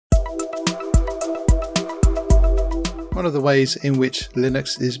One of the ways in which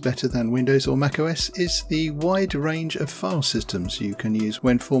Linux is better than Windows or macOS is the wide range of file systems you can use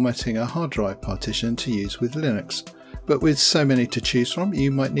when formatting a hard drive partition to use with Linux. But with so many to choose from,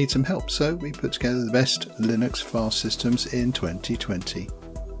 you might need some help, so we put together the best Linux file systems in 2020.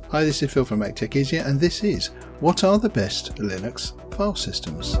 Hi, this is Phil from Make Tech Easier, and this is What are the best Linux file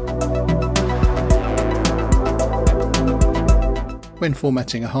systems? When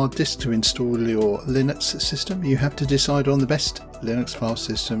formatting a hard disk to install your Linux system, you have to decide on the best Linux file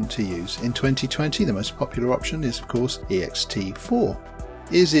system to use. In 2020, the most popular option is, of course,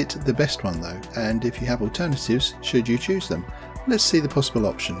 ext4. Is it the best one though? And if you have alternatives, should you choose them? Let's see the possible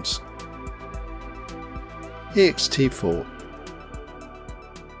options. ext4.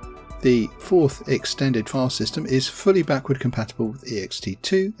 The fourth extended file system is fully backward compatible with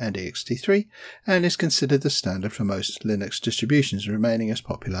ext2 and ext3 and is considered the standard for most Linux distributions, remaining as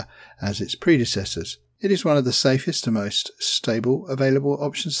popular as its predecessors. It is one of the safest and most stable available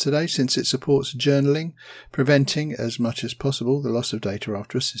options today, since it supports journaling, preventing as much as possible the loss of data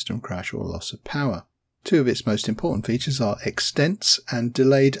after a system crash or loss of power. Two of its most important features are extents and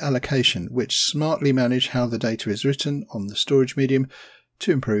delayed allocation, which smartly manage how the data is written on the storage medium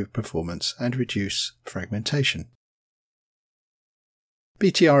to improve performance and reduce fragmentation.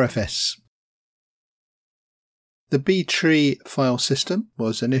 BTRFS. The B-tree file system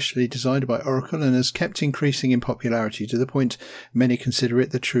was initially designed by Oracle and has kept increasing in popularity to the point many consider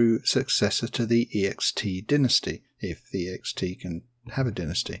it the true successor to the ext dynasty, if the ext can have a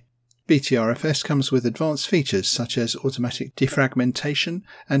dynasty. BTRFS comes with advanced features such as automatic defragmentation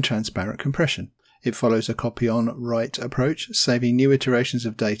and transparent compression. It follows a copy-on-write approach, saving new iterations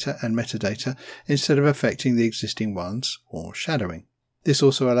of data and metadata instead of affecting the existing ones or shadowing. This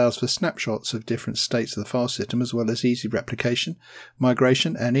also allows for snapshots of different states of the file system, as well as easy replication,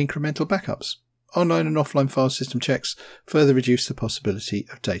 migration and incremental backups. Online and offline file system checks further reduce the possibility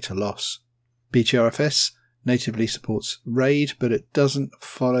of data loss. BTRFS natively supports RAID, but it doesn't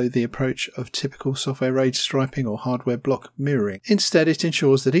follow the approach of typical software RAID striping or hardware block mirroring. Instead, it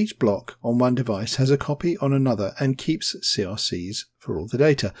ensures that each block on one device has a copy on another and keeps CRCs for all the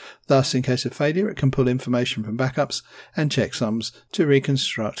data. Thus, in case of failure, it can pull information from backups and checksums to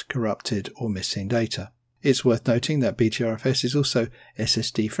reconstruct corrupted or missing data. It's worth noting that BTRFS is also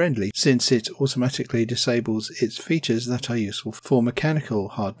SSD friendly, since it automatically disables its features that are useful for mechanical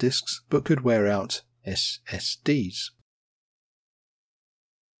hard disks but could wear out SSDs.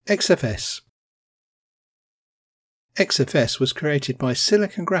 XFS. XFS was created by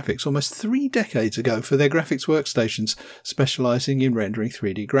Silicon Graphics almost 3 decades ago for their graphics workstations specializing in rendering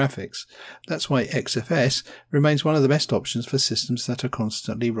 3D graphics. That's why XFS remains one of the best options for systems that are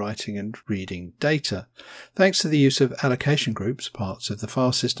constantly writing and reading data. Thanks to the use of allocation groups, parts of the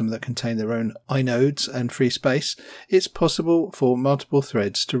file system that contain their own inodes and free space, it's possible for multiple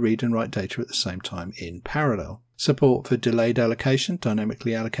threads to read and write data at the same time in parallel. Support for delayed allocation,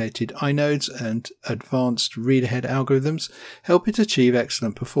 dynamically allocated inodes, and advanced read-ahead algorithms help it achieve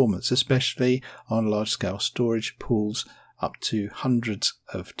excellent performance, especially on large-scale storage pools up to hundreds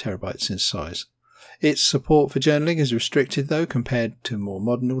of terabytes in size. Its support for journaling is restricted, though, compared to more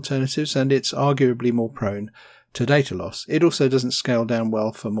modern alternatives, and it's arguably more prone to data loss. It also doesn't scale down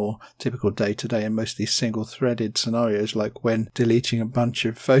well for more typical day-to-day and mostly single-threaded scenarios, like when deleting a bunch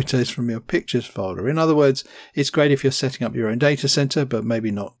of photos from your pictures folder. In other words, it's great if you're setting up your own data center, but maybe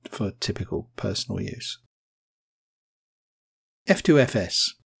not for typical personal use. F2FS.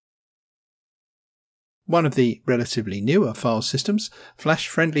 One of the relatively newer file systems,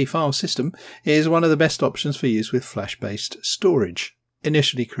 Flash-friendly file system, is one of the best options for use with Flash-based storage.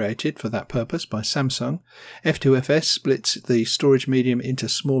 Initially created for that purpose by Samsung, F2FS splits the storage medium into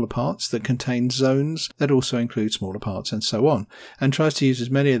smaller parts that contain zones that also include smaller parts and so on, and tries to use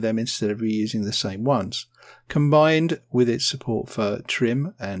as many of them instead of reusing the same ones. Combined with its support for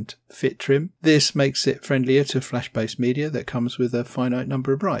trim and fit trim, this makes it friendlier to Flash-based media that comes with a finite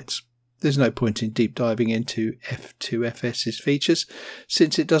number of writes. There's no point in deep diving into F2FS's features,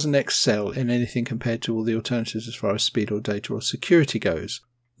 since it doesn't excel in anything compared to all the alternatives as far as speed or data or security goes,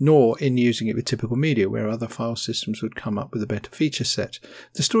 nor in using it with typical media, where other file systems would come up with a better feature set.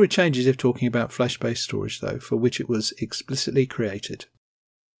 The story changes if talking about Flash-based storage, though, for which it was explicitly created.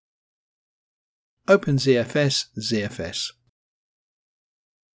 OpenZFS ZFS.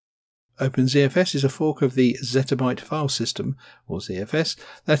 OpenZFS is a fork of the Zettabyte file system, or ZFS,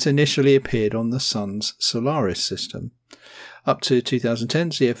 that initially appeared on the Sun's Solaris system. Up to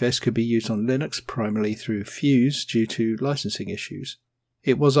 2010, ZFS could be used on Linux primarily through Fuse due to licensing issues.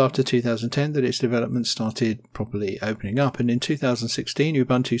 It was after 2010 that its development started properly opening up, and in 2016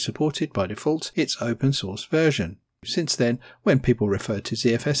 Ubuntu supported by default its open source version. Since then, when people refer to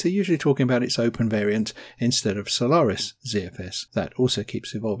ZFS, they're usually talking about its open variant instead of Solaris ZFS. That also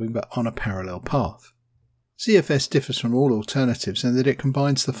keeps evolving, but on a parallel path. ZFS differs from all alternatives in that it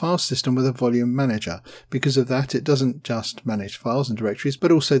combines the file system with a volume manager. Because of that, it doesn't just manage files and directories,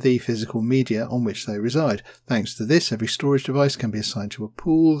 but also the physical media on which they reside. Thanks to this, every storage device can be assigned to a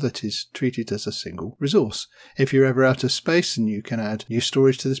pool that is treated as a single resource. If you're ever out of space, then you can add new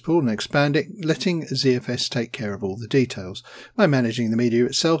storage to this pool and expand it, letting ZFS take care of all the details. By managing the media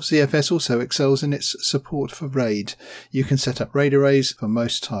itself, ZFS also excels in its support for RAID. You can set up RAID arrays for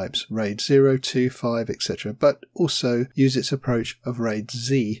most types, RAID 0, 2, 5, etc., but also use its approach of RAID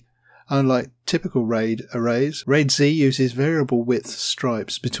Z. Unlike typical RAID arrays, RAID Z uses variable width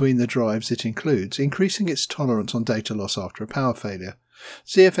stripes between the drives it includes, increasing its tolerance on data loss after a power failure.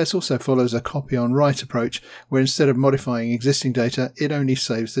 ZFS also follows a copy-on-write approach, where instead of modifying existing data, it only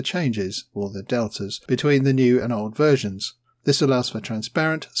saves the changes, or the deltas, between the new and old versions. This allows for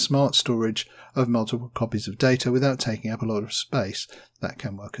transparent, smart storage of multiple copies of data without taking up a lot of space. That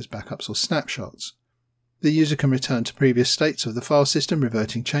can work as backups or snapshots. The user can return to previous states of the file system,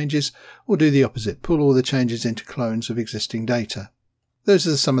 reverting changes, or do the opposite, pull all the changes into clones of existing data. Those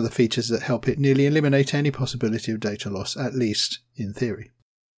are some of the features that help it nearly eliminate any possibility of data loss, at least in theory.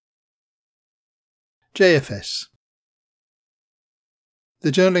 JFS.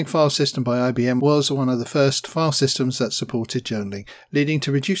 The journaling file system by IBM was one of the first file systems that supported journaling, leading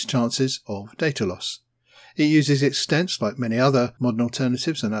to reduced chances of data loss. It uses extents like many other modern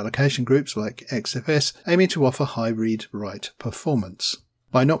alternatives and allocation groups like XFS, aiming to offer high read-write performance.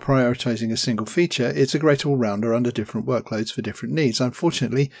 By not prioritizing a single feature, it's a great all-rounder under different workloads for different needs.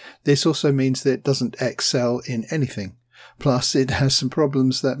 Unfortunately, this also means that it doesn't excel in anything. Plus, it has some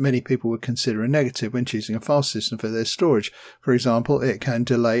problems that many people would consider a negative when choosing a file system for their storage. For example, it can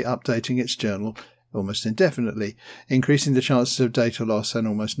delay updating its journal almost indefinitely, increasing the chances of data loss and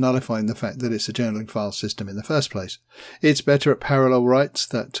almost nullifying the fact that it's a journaling file system in the first place. It's better at parallel writes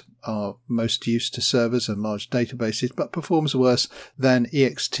that are most used to servers and large databases, but performs worse than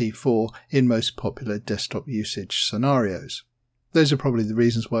ext4 in most popular desktop usage scenarios. Those are probably the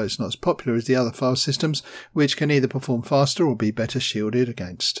reasons why it's not as popular as the other file systems, which can either perform faster or be better shielded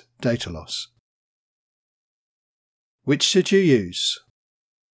against data loss. Which should you use?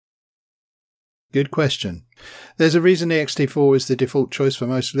 Good question. There's a reason ext4 is the default choice for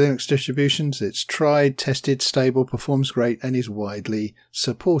most Linux distributions. It's tried, tested, stable, performs great, and is widely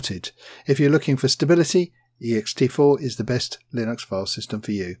supported. If you're looking for stability, ext4 is the best Linux file system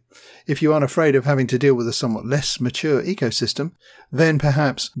for you. If you aren't afraid of having to deal with a somewhat less mature ecosystem, then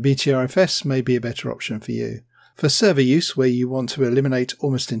perhaps BTRFS may be a better option for you. For server use, where you want to eliminate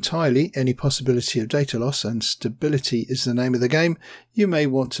almost entirely any possibility of data loss and stability is the name of the game, you may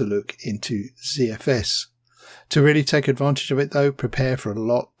want to look into ZFS. To really take advantage of it though, prepare for a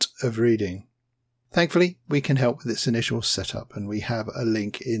lot of reading. Thankfully, we can help with its initial setup, and we have a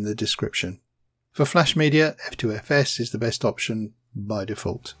link in the description. For flash media, F2FS is the best option by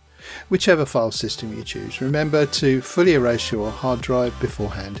default. Whichever file system you choose, remember to fully erase your hard drive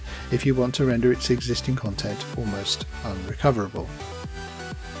beforehand if you want to render its existing content almost unrecoverable.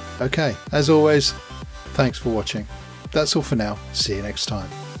 Okay, as always, thanks for watching. That's all for now. See you next time.